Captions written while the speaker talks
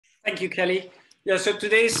Thank you, Kelly. Yeah, so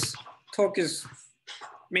today's talk is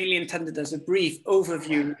mainly intended as a brief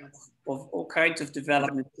overview of all kinds of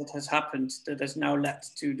development that has happened that has now led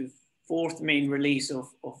to the fourth main release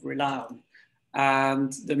of RELION.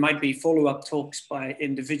 And there might be follow-up talks by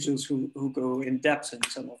individuals who go in depth in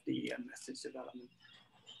some of the methods development.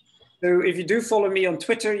 So if you do follow me on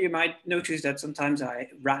Twitter, you might notice that sometimes I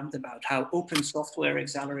rant about how open software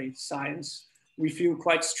accelerates science. We feel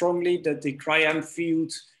quite strongly that the cryo-EM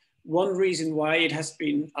field, one reason why it has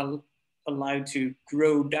been allowed to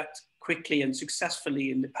grow that quickly and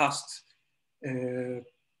successfully in the past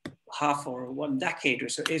half or 1 decade or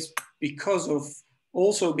so is because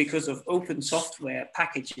of open software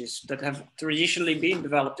packages that have traditionally been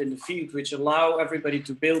developed in the field, which allow everybody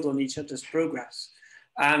to build on each other's progress.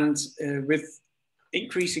 And with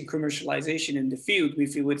increasing commercialization in the field, we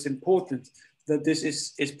feel it's important that this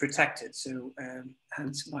is protected. So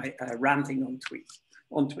hence my ranting on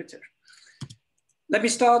Twitter. Let me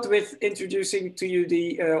start with introducing to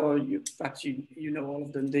you perhaps you know all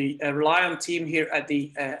of them, the RELION team here at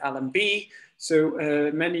the LMB.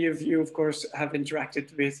 So many of you, of course, have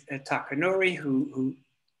interacted with Takanori, who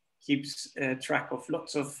keeps track of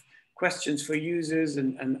lots of questions for users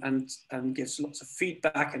and gives lots of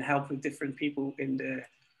feedback and help with different people in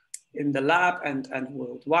the lab and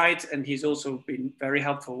worldwide. And he's also been very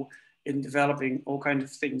helpful in developing all kinds of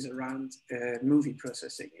things around movie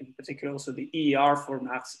processing, in particular also the EER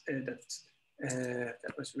format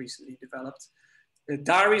that was recently developed.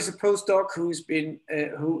 Dari is a postdoc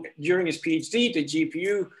who during his PhD did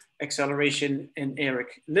GPU acceleration in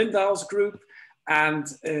Erik Lindahl's group. And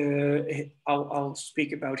I'll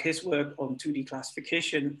speak about his work on 2D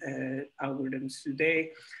classification algorithms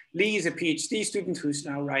today. Lee is a PhD student who's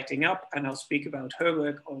now writing up, and I'll speak about her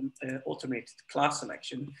work on automated class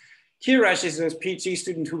selection. Kiraj is a PhD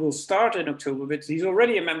student who will start in October, but he's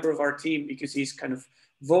already a member of our team because he's kind of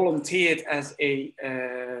volunteered as a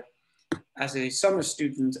summer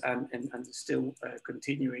student and still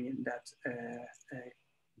continuing in that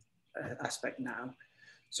aspect now.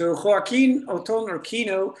 So Joaquin Oton, or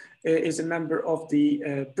Kino, is a member of the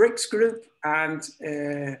BRICS group, and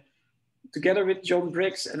together with John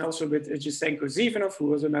Briggs and also with Jasenko Zivanov, who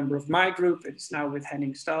was a member of my group, and is now with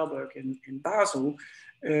Henning Stahlberg in Basel,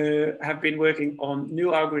 have been working on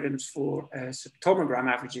new algorithms for subtomogram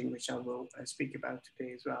averaging, which I will speak about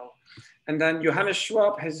today as well. And then Johannes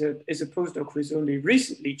Schwab is a postdoc who has only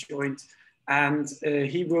recently joined, and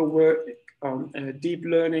he will work on deep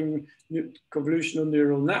learning convolutional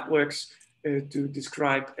neural networks to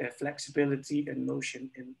describe flexibility and motion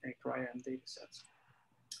in cryo-EM datasets.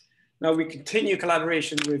 Now we continue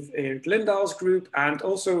collaboration with Erik Lindahl's group, and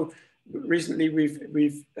also recently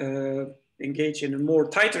we've engaged in a more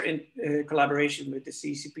tighter collaboration with the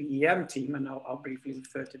CCP-EM team, and I'll briefly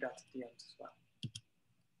refer to that at the end as well.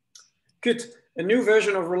 Good. A new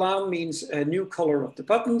version of RELION means a new color of the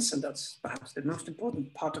buttons, and that's perhaps the most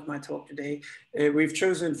important part of my talk today. We've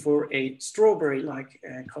chosen for a strawberry-like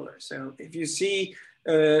color. So if you see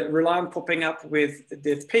RELION popping up with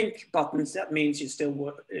the pink buttons, that means you're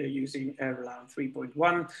still using RELION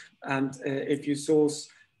 3.1. And if you source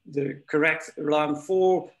the correct RELION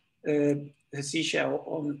 4 seashell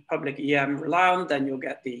on public EM RELION, then you'll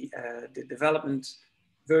get the development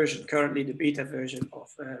version, currently the beta version of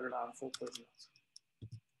RELION 4.0.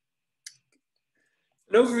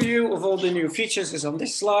 An overview of all the new features is on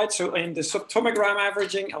this slide. So in the subtomogram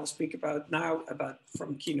averaging, I'll speak about now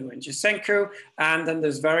from Kino and Jasenko, and then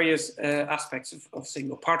there's various aspects of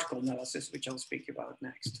single particle analysis, which I'll speak about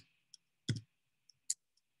next.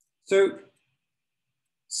 So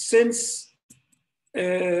since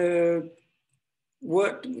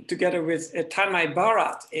worked together with Tanmay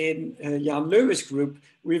Bharat in Jan Lewis' group,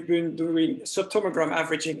 we've been doing subtomogram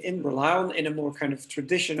averaging in RELION in a more kind of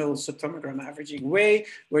traditional subtomogram averaging way,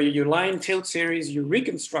 where you line tilt series, you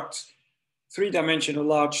reconstruct 3-dimensional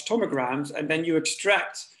large tomograms, and then you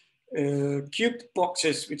extract cubed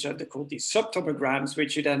boxes, which are called these subtomograms,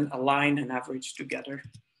 which you then align and average together.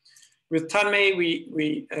 With Tanmay,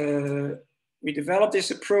 we developed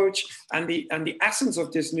this approach, and the essence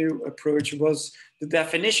of this new approach was the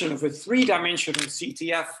definition of a 3-dimensional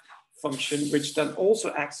CTF function, which then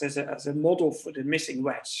also acts as a model for the missing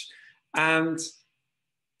wedge. And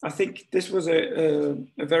I think this was a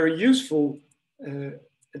very useful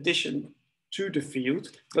addition to the field,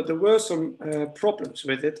 but there were some problems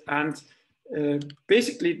with it. And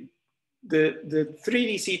basically, the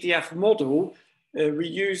 3D CTF model, we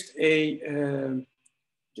used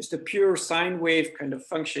just a pure sine wave kind of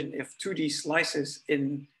function of 2D slices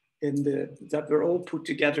that were all put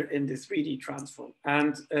together in the 3D transform.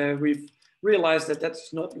 And we've realized that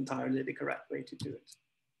that's not entirely the correct way to do it.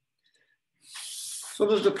 Some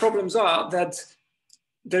of the problems are that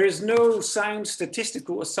there is no sound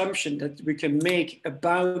statistical assumption that we can make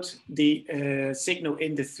about the signal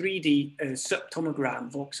in the 3D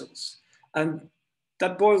subtomogram voxels. And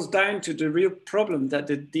that boils down to the real problem that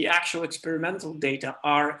the actual experimental data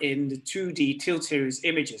are in the 2D tilt series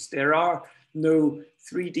images. There are no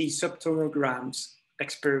 3D subtomograms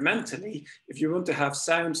experimentally. If you want to have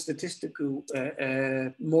sound statistical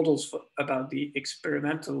models about the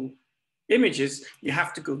experimental images, you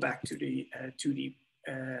have to go back to the 2D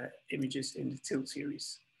images in the tilt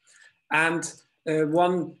series. And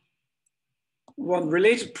one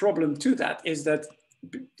related problem to that is that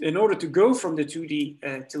in order to go from the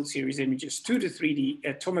 2D tilt series images to the 3D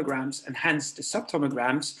tomograms and hence the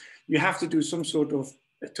subtomograms, you have to do some sort of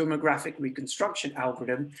tomographic reconstruction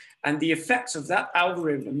algorithm, and the effects of that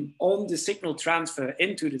algorithm on the signal transfer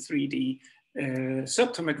into the 3D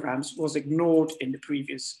subtomograms was ignored in the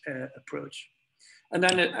previous approach. And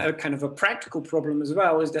then a kind of a practical problem as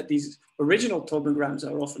well is that these original tomograms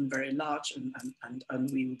are often very large and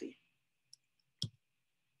unwieldy.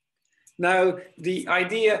 Now, the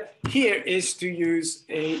idea here is to use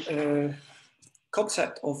a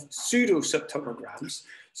concept of pseudo-subtomograms.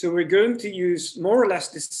 So we're going to use more or less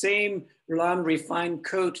the same RELION refined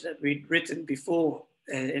code that we'd written before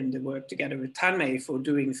in the work together with Tanmay for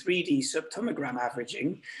doing 3D subtomogram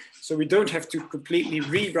averaging. So we don't have to completely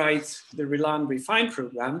rewrite the RELION refined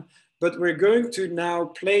program, but we're going to now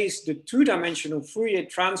place the two-dimensional Fourier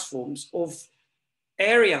transforms of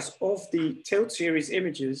areas of the tilt series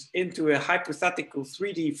images into a hypothetical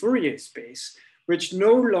 3D Fourier space, which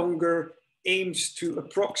no longer aims to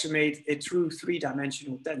approximate a true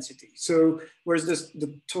three-dimensional density. So whereas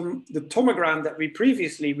the tomogram that we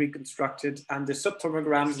previously reconstructed and the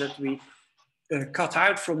subtomograms that we cut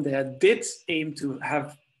out from there did aim to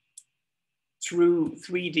have true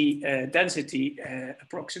 3D density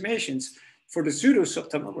approximations, for the pseudo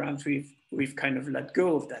subtomograms, we've kind of let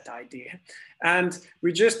go of that idea. And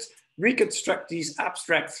we just reconstruct these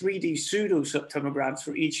abstract 3D pseudo subtomograms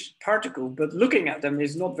for each particle, but looking at them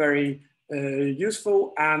is not very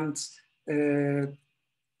useful, and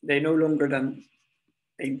they no longer then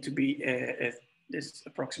aim to be this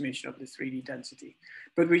approximation of the 3D density.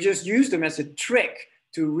 But we just use them as a trick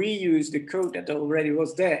to reuse the code that already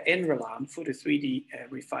was there in RELION for the 3D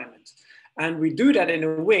refinement. And we do that in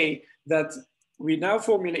a way that we now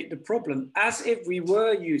formulate the problem as if we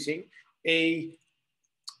were using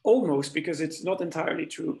almost, because it's not entirely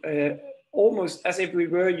true, almost as if we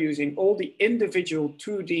were using all the individual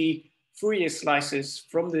 2D Fourier slices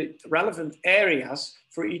from the relevant areas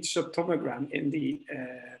for each subtomogram in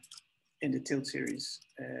the tilt series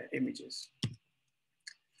images.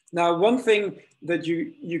 Now, one thing that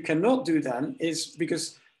you cannot do then is,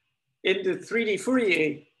 because in the 3D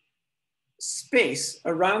Fourier space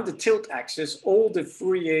around the tilt axis, all the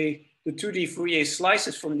 2D Fourier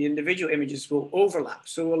slices from the individual images will overlap.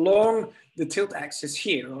 So along the tilt axis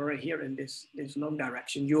here, or here in this long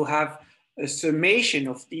direction, you'll have a summation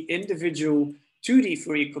of the individual 2D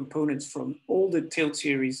Fourier components from all the tilt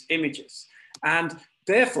series images. And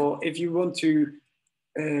therefore, if you want to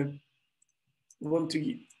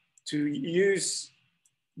use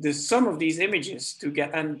the sum of these images to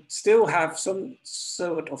get and still have some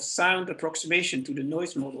sort of sound approximation to the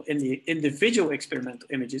noise model in the individual experimental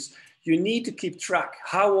images, you need to keep track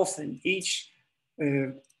how often each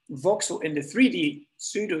voxel in the 3D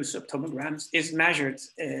pseudo subtomograms is measured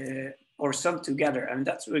or summed together, and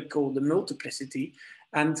that's what we call the multiplicity.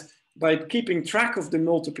 And by keeping track of the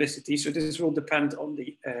multiplicity, so this will depend on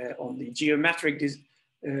the geometric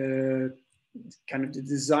kind of the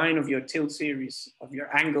design of your tilt series, of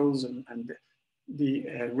your angles and the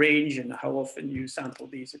range and how often you sample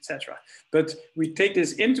these, etc. But we take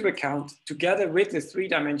this into account together with the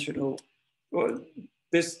three-dimensional, well,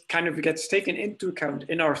 this kind of gets taken into account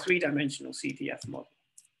in our three-dimensional CTF model.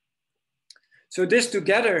 So this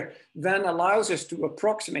together then allows us to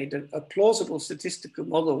approximate a plausible statistical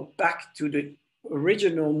model back to the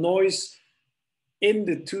original noise in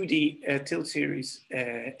the 2D tilt series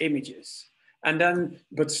images. And then,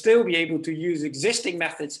 but still be able to use existing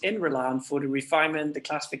methods in RELION for the refinement, the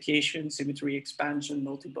classification, symmetry expansion,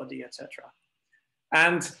 multibody, etc.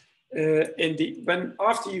 And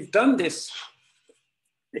after you've done this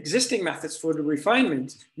existing methods for the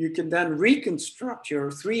refinement, you can then reconstruct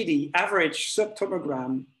your 3D average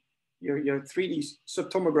subtomogram, your 3D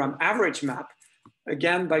subtomogram average map,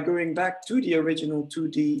 again by going back to the original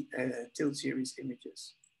 2D tilt series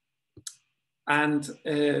images. And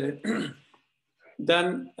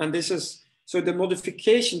So the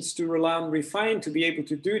modifications to RELION refine to be able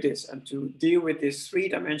to do this and to deal with this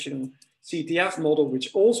three-dimensional CTF model,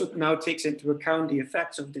 which also now takes into account the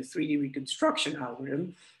effects of the 3D reconstruction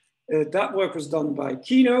algorithm. That work was done by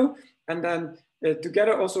Kino, and then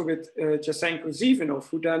together also with Jasenko Zivanov,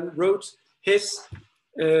 who then wrote his,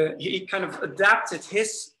 he kind of adapted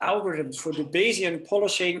his algorithms for the Bayesian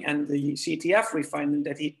polishing and the CTF refinement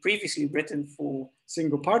that he'd previously written for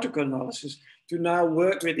single particle analysis to now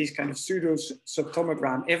work with these kind of pseudo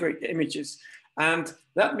subtomogram images. And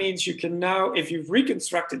that means you can now, if you've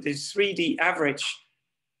reconstructed this 3D average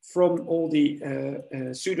from all the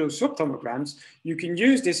pseudo subtomograms, you can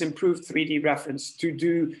use this improved 3D reference to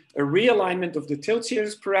do a realignment of the tilt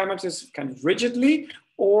series parameters kind of rigidly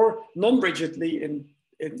or non-rigidly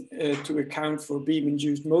to account for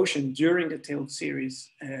beam-induced motion during the tilt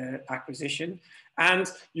series acquisition. And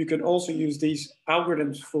you can also use these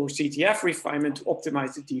algorithms for CTF refinement to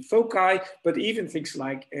optimize the defoci, but even things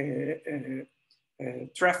like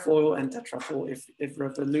trefoil and tetrafoil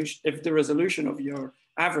if the resolution of your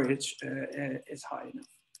average is high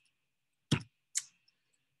enough.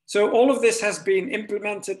 So all of this has been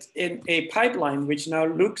implemented in a pipeline which now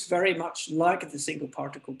looks very much like the single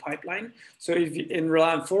particle pipeline. So if you, in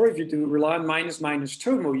RELION 4, if you do RELION minus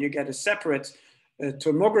tomo, you get a separate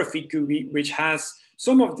tomography GUI which has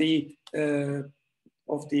some of the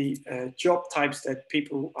job types that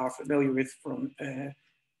people are familiar with from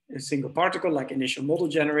a single particle, like initial model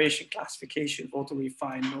generation, classification,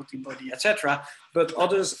 auto-refine, multi-body, etc. But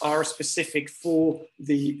others are specific for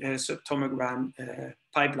the subtomogram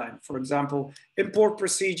pipeline. For example, import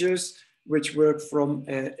procedures, which work from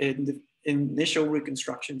in the initial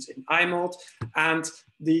reconstructions in IMOD, and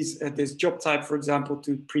this job type, for example,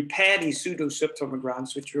 to prepare these pseudo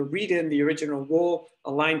subtomograms, which will read in the original raw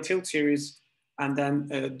aligned tilt series and then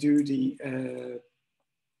do the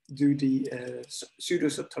pseudo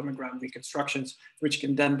subtomogram reconstructions, which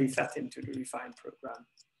can then be fed into the refine program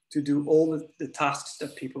to do all the tasks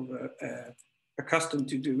that people were accustomed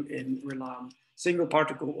to do in RELION single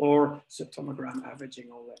particle or subtomogram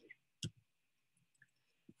averaging already.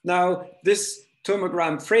 Now, this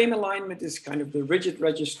tomogram frame alignment is kind of the rigid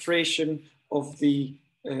registration of the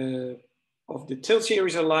tilt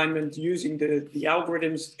series alignment using the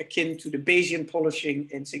algorithms akin to the Bayesian polishing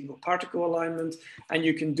in single particle alignment. And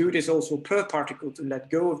you can do this also per particle to let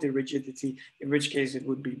go of the rigidity, in which case it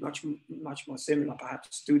would be much more similar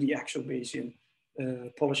perhaps to the actual Bayesian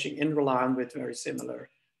polishing in RELION with very similar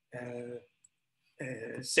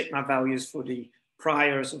sigma values for the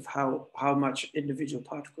priors of how much individual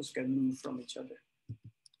particles can move from each other.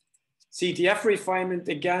 CTF refinement,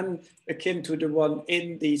 again, akin to the one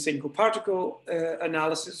in the single particle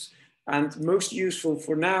analysis, and most useful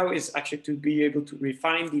for now is actually to be able to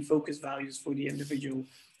refine the focus values for the individual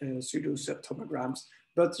pseudo subtomograms.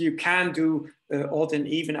 But you can do odd and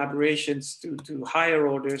even aberrations to higher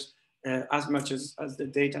orders as much as the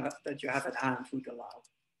data that you have at hand would allow.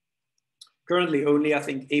 Currently, only I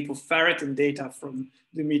think apoferritin data from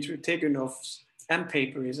Dmitry Tigonov's M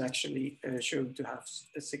paper is actually shown to have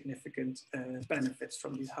a significant benefits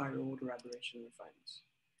from these higher order aberration refinements.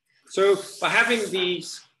 So by having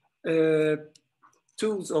these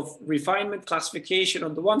tools of refinement, classification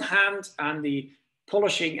on the one hand, and the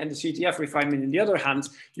polishing and the CTF refinement in the other hand,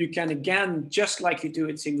 you can again, just like you do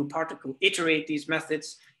in single particle, iterate these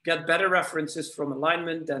methods, get better references from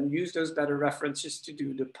alignment, then use those better references to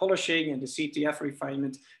do the polishing and the CTF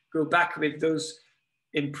refinement, go back with those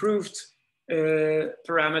improved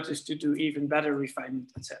parameters to do even better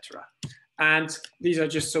refinement, etc. And these are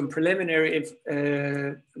just some preliminary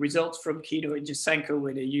results from Kino and Jasenko,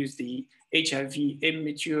 where they use the HIV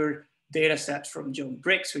immature data set from John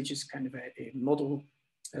Briggs, which is kind of a model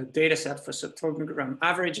data set for subtomogram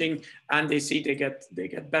averaging, and they see they get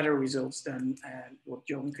better results than what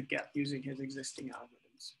John could get using his existing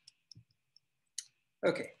algorithms.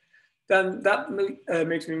 Okay, then that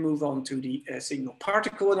makes me move on to the single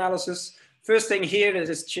particle analysis. First thing here that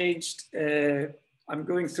has changed, I'm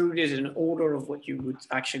going through this in order of what you would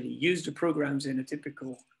actually use the programs in a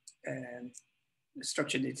typical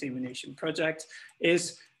structure determination project,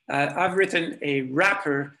 is I've written a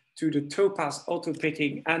wrapper to the Topaz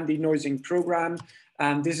auto-picking and denoising program.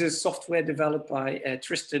 And this is software developed by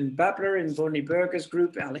Tristan Babler in Bonnie Berger's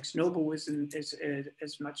group. Alex Noble is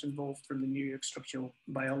much involved from the New York Structural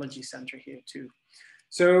Biology Center here too.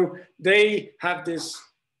 So they have this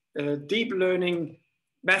deep learning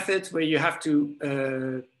method where you have to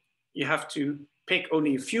pick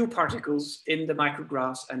only a few particles in the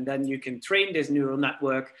micrographs, and then you can train this neural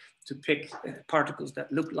network to pick particles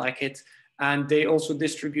that look like it. And they also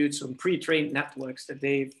distribute some pre-trained networks that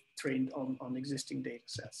they've trained on existing data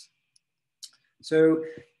sets. So,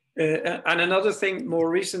 and another thing, more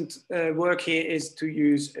recent work here is to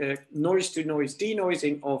use noise-to-noise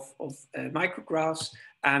denoising of micrographs,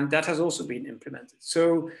 and that has also been implemented.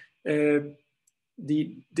 So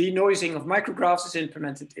the denoising of micrographs is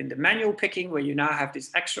implemented in the manual picking, where you now have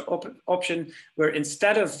this extra option where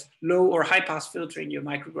instead of low or high pass filtering your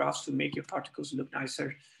micrographs to make your particles look nicer,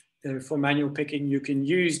 for manual picking, you can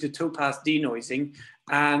use the topaz denoising,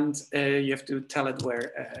 and you have to tell it where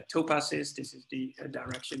topaz is. This is the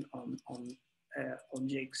direction on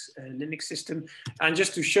Jake's Linux system. And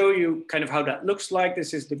just to show you kind of how that looks like,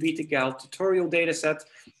 this is the beta-gal tutorial data set.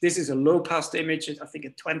 This is a low-pass image, I think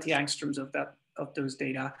at 20 angstroms of those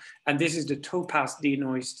data. And this is the topaz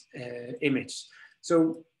denoised image.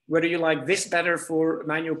 So whether you like this better for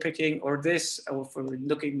manual picking or this, or for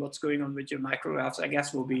looking what's going on with your micrographs, I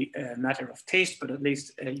guess will be a matter of taste, but at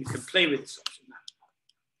least you can play with this option now.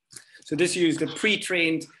 So this used a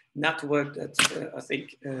pre-trained network that I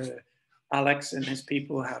think Alex and his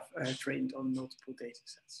people have trained on multiple data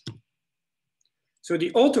sets. So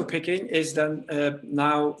the auto-picking is then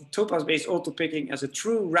now topaz-based auto-picking as a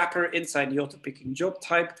true wrapper inside the auto-picking job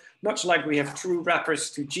type, much like we have true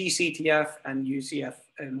wrappers to GCTF and UCF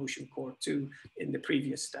motion core 2 in the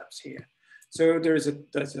previous steps here. So there's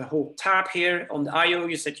a whole tab here on the IO.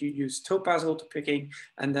 You said you use topaz auto-picking,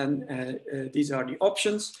 and then these are the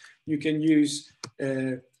options. You can use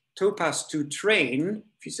topaz to train.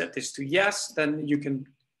 If you set this to yes, then you can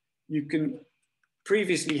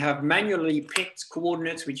previously have manually picked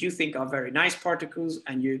coordinates which you think are very nice particles,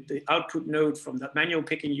 and the output node from that manual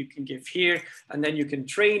picking you can give here, and then you can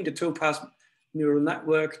train the topaz neural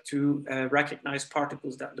network to recognize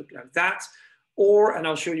particles that look like that. Or, and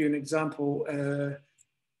I'll show you an example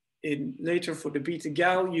later for the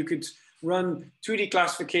beta-gal, you could run 2D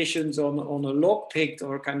classifications on a log picked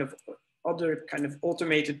or kind of other kind of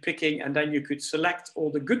automated picking, and then you could select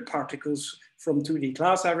all the good particles from 2D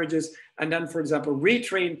class averages, and then, for example,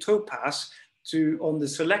 retrain topaz on the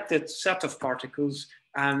selected set of particles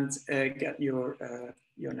and get your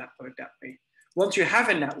network that way. Once you have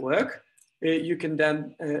a network, you can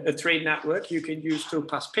then, a trained network, you can use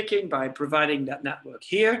topaz picking by providing that network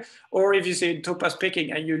here. Or if you say topaz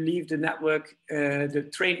picking and you leave the network, the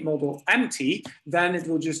trained model empty, then it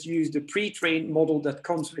will just use the pre-trained model that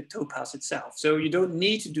comes with topaz itself. So you don't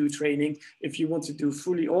need to do training if you want to do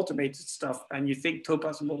fully automated stuff and you think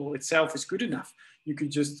topaz model itself is good enough. You could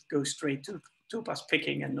just go straight to topaz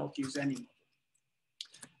picking and not use any model.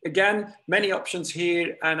 Again, many options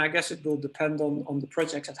here, and I guess it will depend on the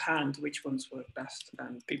projects at hand, which ones work best,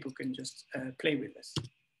 and people can just play with this.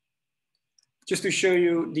 Just to show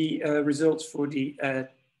you the results for the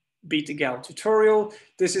beta-gal tutorial,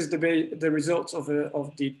 this is the results of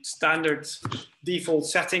the standard default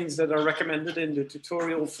settings that are recommended in the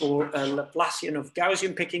tutorial for Laplacian of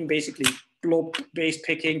Gaussian picking, basically blob-based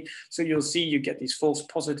picking. So you'll see you get these false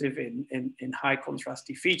positive in high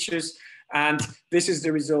contrasty features. And this is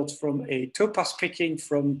the results from a topaz picking,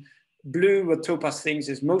 from blue, what topaz thinks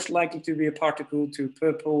is most likely to be a particle, to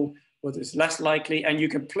purple, what is less likely. And you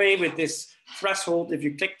can play with this threshold. If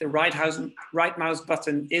you click the right mouse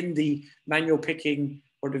button in the manual picking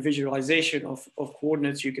or the visualization of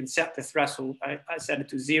coordinates, you can set the threshold. I set it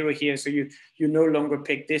to 0 here, so you no longer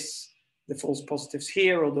pick the false positives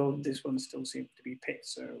here, although this one still seems to be picked.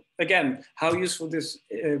 So again, how useful this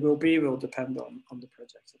will depend on the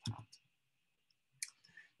project at hand.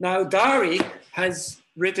 Now, Dari has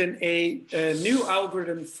written a new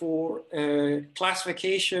algorithm for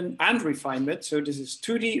classification and refinement. So this is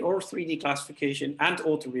 2D or 3D classification and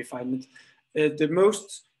auto refinement. The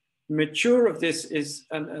most mature of this is,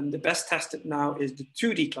 and the best tested now, is the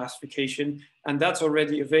 2D classification. And that's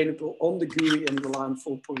already available on the GUI in RELION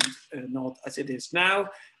 4.0 as it is now.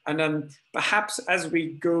 And then perhaps as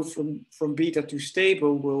we go from beta to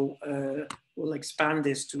stable, we'll expand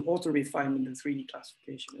this to auto refinement and 3D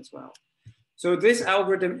classification as well. So this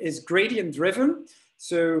algorithm is gradient driven.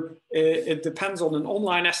 So it depends on an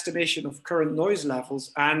online estimation of current noise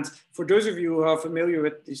levels. And for those of you who are familiar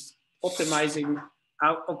with these optimization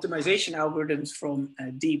algorithms from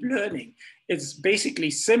deep learning, it's basically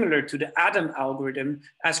similar to the Adam algorithm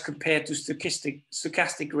as compared to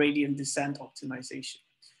stochastic gradient descent optimization.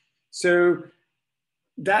 So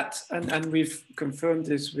that, and we've confirmed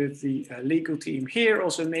this with the legal team here,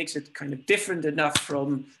 also makes it kind of different enough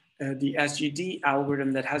from the SGD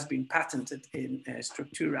algorithm that has been patented in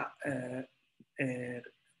Structura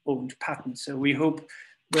owned patents. So we hope,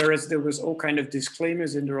 whereas there was all kind of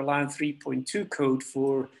disclaimers in the RELION 3.2 code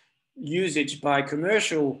for usage by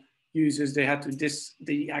commercial users, they had to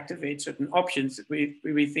deactivate certain options.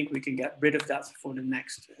 We think we can get rid of that for the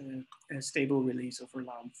next stable release of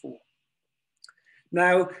RELION 4.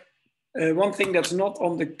 Now, one thing that's not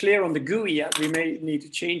clear on the GUI yet, we may need to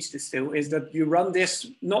change this still, is that you run this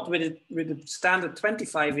not with the standard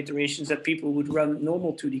 25 iterations that people would run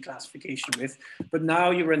normal 2D classification with, but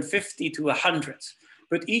now you run 50 to 100.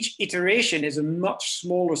 But each iteration is a much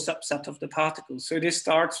smaller subset of the particles. So this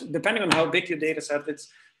starts, depending on how big your data set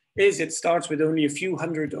is, it starts with only a few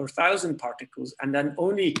hundred or thousand particles, and then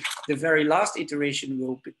only the very last iteration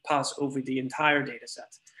will pass over the entire data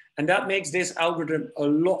set. And that makes this algorithm a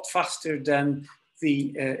lot faster than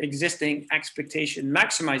the existing expectation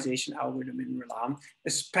maximization algorithm in RELION,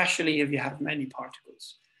 especially if you have many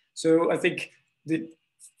particles. So I think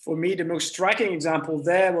for me, the most striking example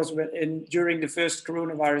there was during the first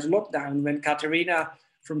coronavirus lockdown, when Katerina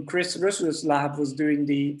from Chris Russell's lab was doing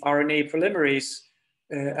the RNA polymerase,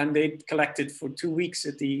 and they collected for 2 weeks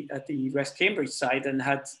at the West Cambridge site and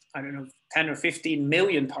had, I don't know, 10 or 15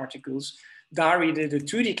 million particles. Dari did a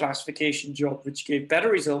 2D classification job, which gave better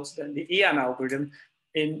results than the EM algorithm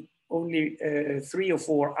in only 3 or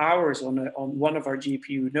 4 hours on one of our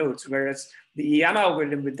GPU nodes, whereas the EM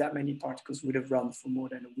algorithm with that many particles would have run for more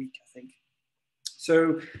than a week, I think.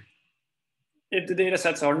 So if the data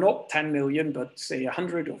sets are not 10 million, but say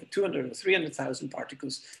 100 or 200 or 300,000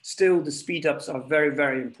 particles, still the speed ups are very,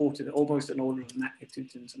 very important, almost an order of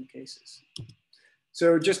magnitude in some cases.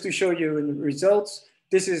 So just to show you in the results,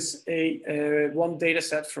 this is one data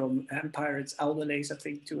set from Empire. It's Aldelace, I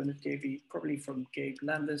think 200 kV, probably from Gabe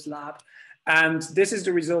Lander's lab. And this is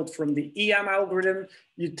the result from the EM algorithm.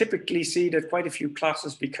 You typically see that quite a few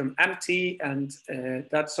classes become empty, and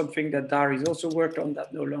that's something that Dari's also worked on.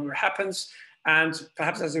 That no longer happens. And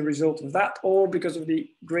perhaps as a result of that, or because of the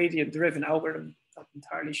gradient-driven algorithm, not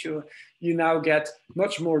entirely sure, you now get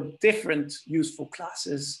much more different useful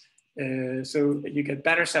classes. So you get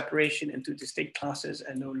better separation into distinct classes,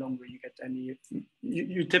 and no longer you get any,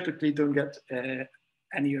 you typically don't get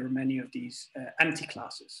any or many of these empty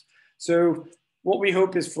classes. So what we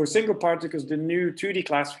hope is for single particles, the new 2D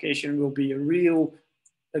classification will be a real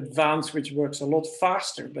advance, which works a lot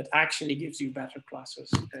faster, but actually gives you better classes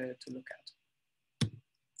to look at.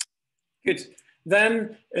 Good.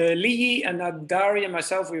 Then Lee and Dari and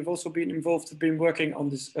myself, we've also been working on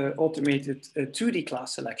this automated 2D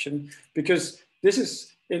class selection, because this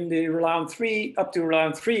is in the RELION 3, up to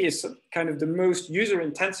RELION 3 is kind of the most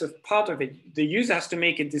user-intensive part of it. The user has to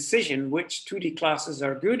make a decision which 2D classes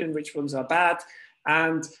are good and which ones are bad,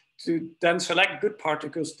 and to then select good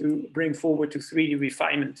particles to bring forward to 3D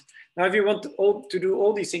refinement. Now, if you want to do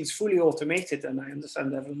all these things fully automated, and I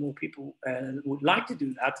understand that more people would like to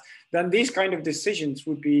do that, then these kind of decisions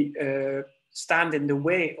would be stand in the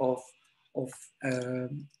way of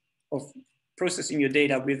processing your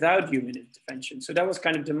data without human intervention. So that was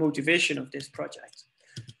kind of the motivation of this project.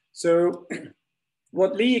 So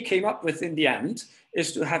what Lee came up with in the end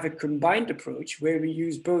is to have a combined approach where we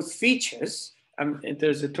use both features, and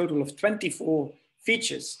there's a total of 24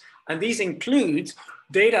 features, and these include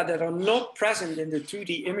data that are not present in the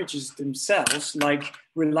 2D images themselves, like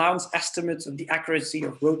RELION's estimates of the accuracy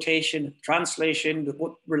of rotation, translation,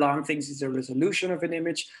 what RELION thinks is the resolution of an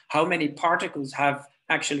image, how many particles have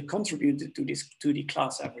actually contributed to this 2D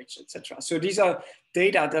class average, etc. So these are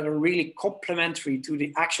data that are really complementary to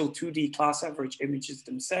the actual 2D class average images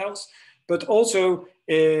themselves, but also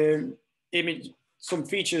some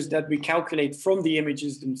features that we calculate from the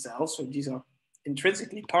images themselves. So these are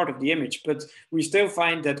intrinsically part of the image, but we still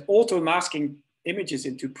find that auto-masking images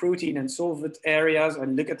into protein and solvent areas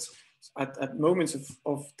and look at moments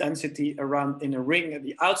of density around in a ring at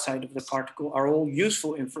the outside of the particle are all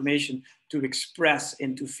useful information to express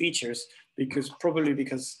into features, because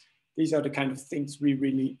these are the kind of things we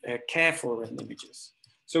really care for in images.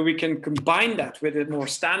 So we can combine that with a more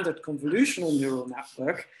standard convolutional neural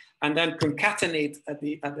network and then concatenate at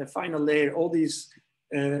the final layer all these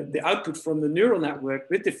the output from the neural network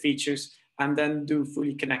with the features, and then do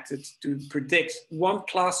fully connected to predict one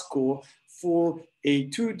class score for a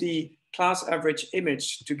 2D class average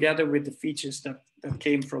image together with the features that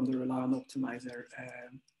came from the RELION optimizer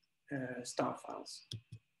star files.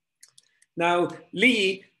 Now,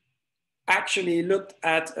 Lee actually looked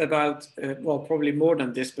at about, well, probably more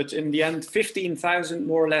than this, but in the end, 15,000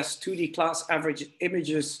 more or less 2D class average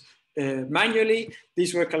images manually.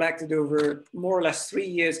 These were collected over more or less 3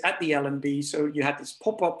 years at the LMB. So you had this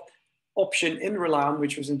pop-up option in RELION,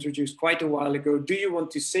 which was introduced quite a while ago. Do you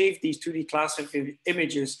want to save these 2D class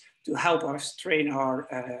images to help us train our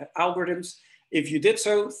algorithms? If you did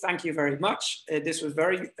so, thank you very much. This was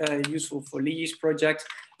very useful for Lee's project.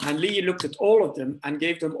 And Lee looked at all of them and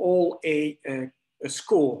gave them all a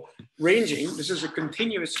score ranging, this is a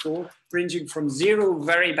continuous score, ranging from 0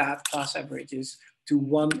 very bad class averages to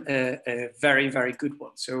 1 very, very good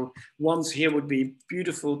one. So ones here would be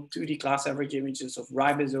beautiful 2D class average images of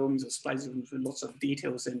ribosomes or spliceomes with lots of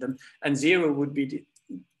details in them. And 0 would be the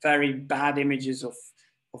very bad images of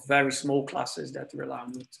very small classes that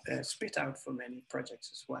RELION would spit out for many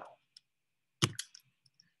projects as well.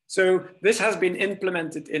 So this has been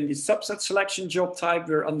implemented in the subset selection job type,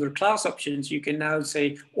 where under class options, you can now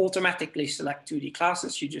say automatically select 2D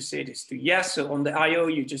classes. You just say this to yes. So on the IO,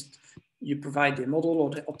 you provide the model or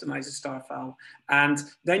the optimizer star file. And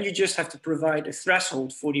then you just have to provide a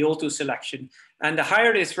threshold for the auto selection. And the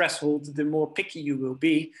higher the threshold, the more picky you will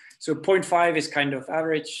be. So 0.5 is kind of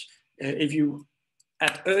average. If you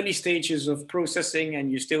at early stages of processing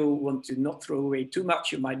and you still want to not throw away too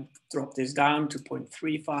much, you might drop this down to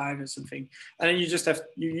 0.35 or something. And then you just have,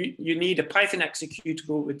 you need a Python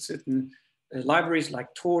executable with certain libraries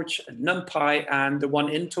like Torch and NumPy, and the one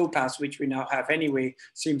in Topaz, which we now have anyway,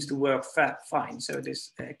 seems to work fine. So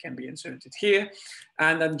this can be inserted here.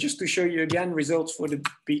 And then just to show you again, results for the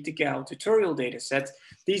BTGAL tutorial data set.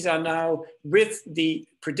 These are now with the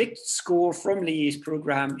predicted score from Lee's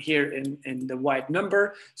program here in the white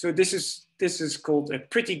number. So this is called a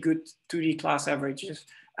pretty good 2D class averages.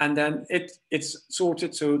 And then it's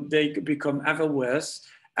sorted so they could become ever worse.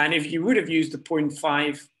 And if you would have used the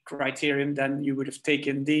 0.5 criterion, then you would have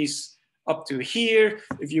taken these up to here.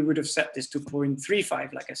 If you would have set this to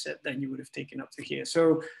 0.35, like I said, then you would have taken up to here.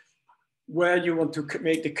 So where you want to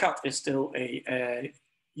make the cut is still a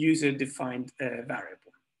user-defined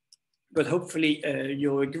variable. But hopefully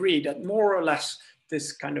you'll agree that more or less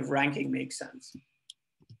this kind of ranking makes sense.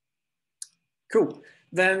 Cool.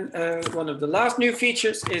 Then one of the last new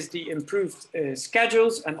features is the improved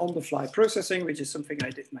schedules and on-the-fly processing, which is something I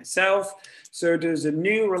did myself. So there's a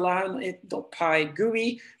new RELION.py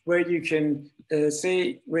GUI where you can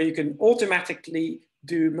automatically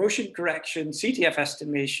do motion correction, CTF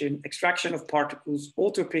estimation, extraction of particles,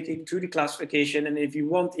 auto-picking, 2D classification, and if you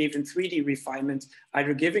want even 3D refinement,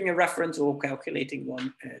 either giving a reference or calculating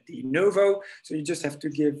one de novo. So you just have to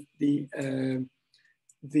give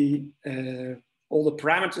all the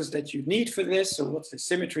parameters that you need for this. So what's the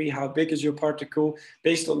symmetry? How big is your particle?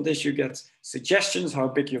 Based on this, you get suggestions how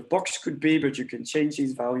big your box could be, but you can change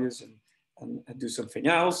these values and do something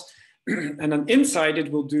else. And then inside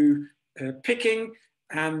it will do picking,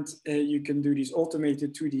 and you can do these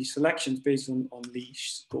automated 2D selections based on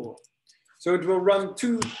Lee's score. So it will run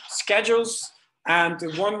 2 schedules. And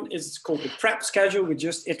the one is called the prep schedule, which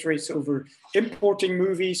just iterates over importing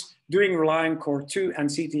movies, doing RELION Core 2 and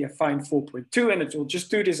CTF Find 4.2. And it will just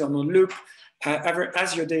do this on a loop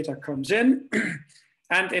as your data comes in.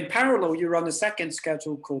 And in parallel, you run a second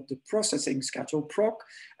schedule called the processing schedule, PROC.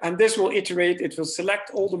 And this will iterate, it will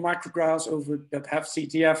select all the micrographs that have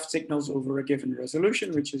CTF signals over a given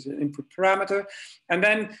resolution, which is an input parameter. And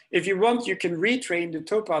then if you want, you can retrain the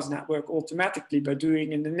Topaz network automatically by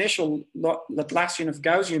doing an initial Laplacian of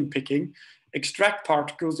Gaussian picking, extract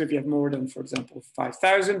particles if you have more than, for example,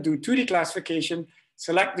 5,000, do 2D classification,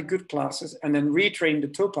 select the good classes, and then retrain the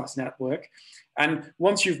Topaz network. And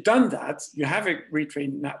once you've done that, you have a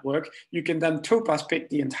retrained network, you can then Topaz pick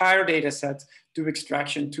the entire data set, do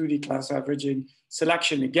extraction, 2D class averaging,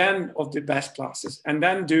 selection again of the best classes, and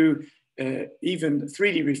then do even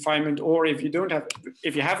 3D refinement, or if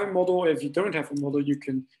you have a model, if you don't have a model, you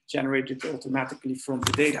can generate it automatically from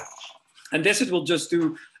the data. And this it will just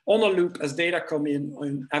do on a loop as data come in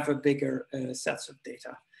on ever bigger sets of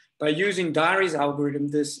data. By using Dari's algorithm,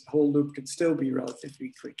 this whole loop could still be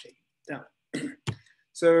relatively quickly done.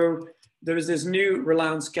 So there is this new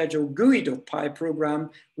RELION schedule GUI.py program,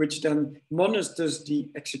 which then monitors the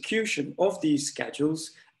execution of these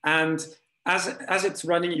schedules. And as it's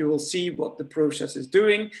running, you will see what the process is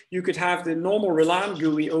doing. You could have the normal RELION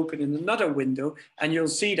GUI open in another window, and you'll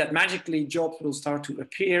see that magically jobs will start to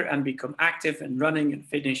appear and become active and running and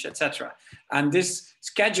finish, etc. And this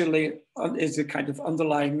scheduling is a kind of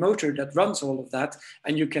underlying motor that runs all of that.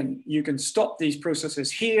 And you can stop these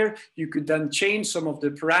processes here. You could then change some of the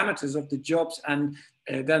parameters of the jobs and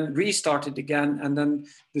then restart it again. And then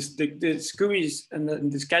the GUIs and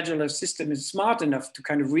the scheduler system is smart enough to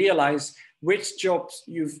kind of realize which jobs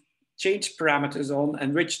you've changed parameters on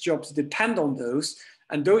and which jobs depend on those.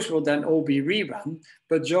 And those will then all be rerun.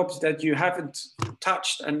 But jobs that you haven't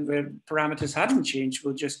touched and where parameters hadn't changed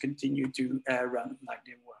will just continue to run like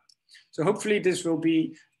they were. So hopefully this will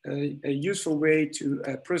be a useful way to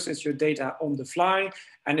process your data on the fly.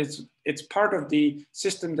 And it's part of the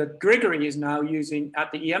system that Grigory is now using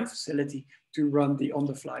at the EM facility to run the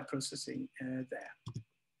on-the-fly processing there.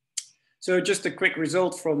 So just a quick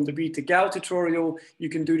result from the Beta Gal tutorial. You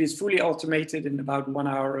can do this fully automated in about 1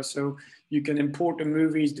 hour or so. You can import the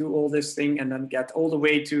movies, do all this thing, and then get all the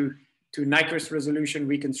way to nitrous resolution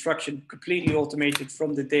reconstruction, completely automated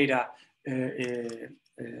from the data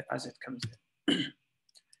as it comes in.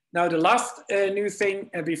 Now, the last new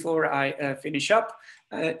thing before I finish up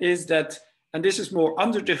is that, and this is more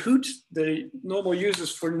under the hood, the normal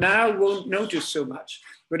users for now won't notice so much.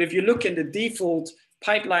 But if you look in the default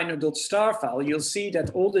pipeliner.star file, you'll see that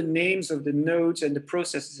all the names of the nodes and the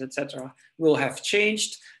processes, etc., will have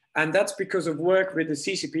changed. And that's because of work with the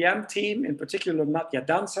CCPM team, in particular Matja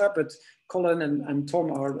Dansa, but Colin and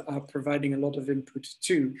Tom are providing a lot of input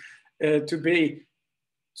too. And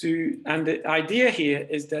the idea here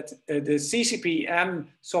is that the CCPM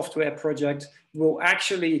software project will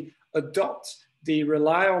actually adopt the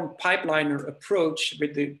RELION pipeliner approach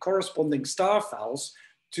with the corresponding star files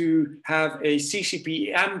to have a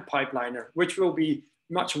CCPM pipeliner, which will be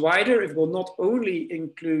much wider. It will not only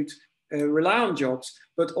include RELION jobs,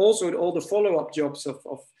 but also all the follow-up jobs of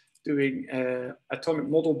doing atomic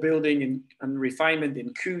model building and refinement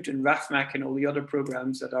in Qt and RAFMAC and all the other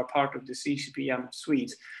programs that are part of the CCPM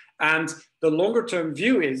suite. And the longer term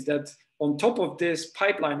view is that on top of this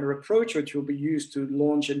pipeliner approach, which will be used to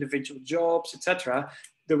launch individual jobs, etc.,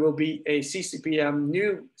 there will be a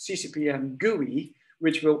new CCPM GUI,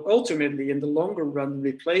 which will ultimately, in the longer run,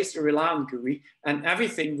 replace the RELION GUI, and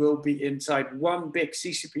everything will be inside one big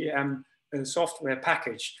CCPM software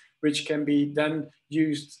package, which can be then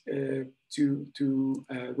used to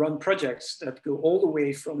run projects that go all the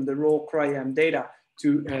way from the raw cryo-EM data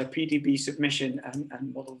to PDB submission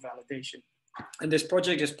and model validation. And this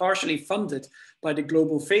project is partially funded by the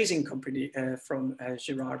Global Phasing Company from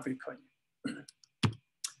Gerard Bricogne.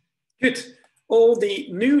 Good. All the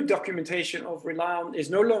new documentation of RELION is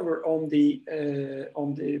no longer on the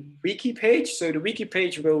wiki page. So the wiki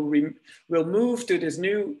page will move to this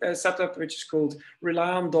new setup, which is called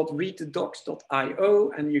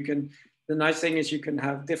relion.readthedocs.io. And you can, the nice thing is you can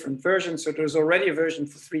have different versions. So there's already a version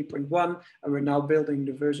for 3.1, and we're now building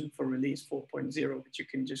the version for release 4.0, which you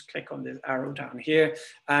can just click on this arrow down here,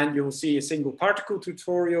 and you'll see a single particle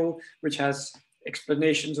tutorial, which has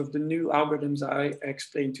explanations of the new algorithms I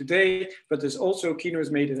explained today, but there's also, Kino has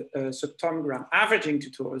made a subtomogram averaging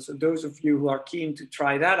tutorial. So those of you who are keen to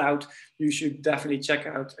try that out, you should definitely check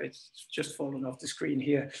out, it's just fallen off the screen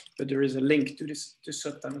here, but there is a link to this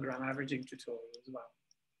subtomogram averaging tutorial as well.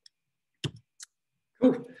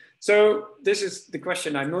 Cool. So this is the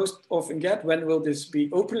question I most often get. When will this be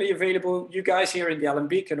openly available? You guys here in the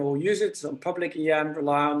LMB can all use it. It's on public EM,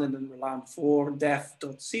 RELION, and then RELION 4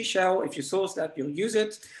 dev.c-shell. If you source that, you'll use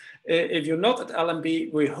it. If you're not at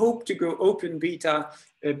LMB, we hope to go open beta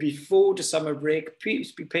before the summer break.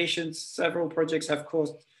 Please be patient. Several projects have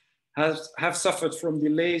suffered from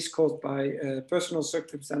delays caused by personal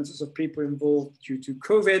circumstances of people involved due to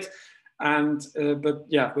COVID. And but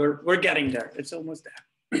yeah, we're getting there. It's almost there.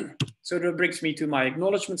 So that brings me to my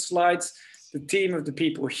acknowledgement slides. The team of the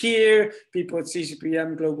people here, people at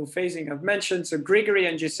CCPM Global Phasing I've mentioned. So Grigory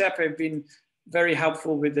and Giuseppe have been very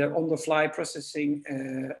helpful with their on-the-fly processing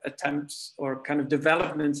attempts or kind of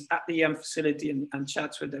developments at the EM facility, and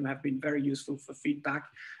chats with them have been very useful for feedback.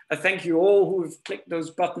 I thank you all who have clicked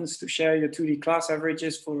those buttons to share your 2D class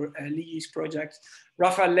averages for Lee's project.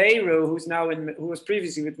 Rafa Leiro, who was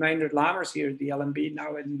previously with Meindert Lamers here at the LMB,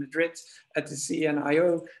 now in Madrid at the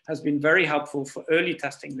CNIO, has been very helpful for early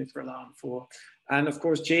testing with RELION 4. And of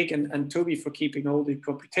course, Jake and Toby for keeping all the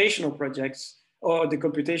computational projects or the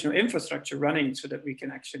computational infrastructure running so that we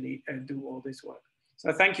can actually do all this work.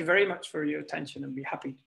 So thank you very much for your attention, and be happy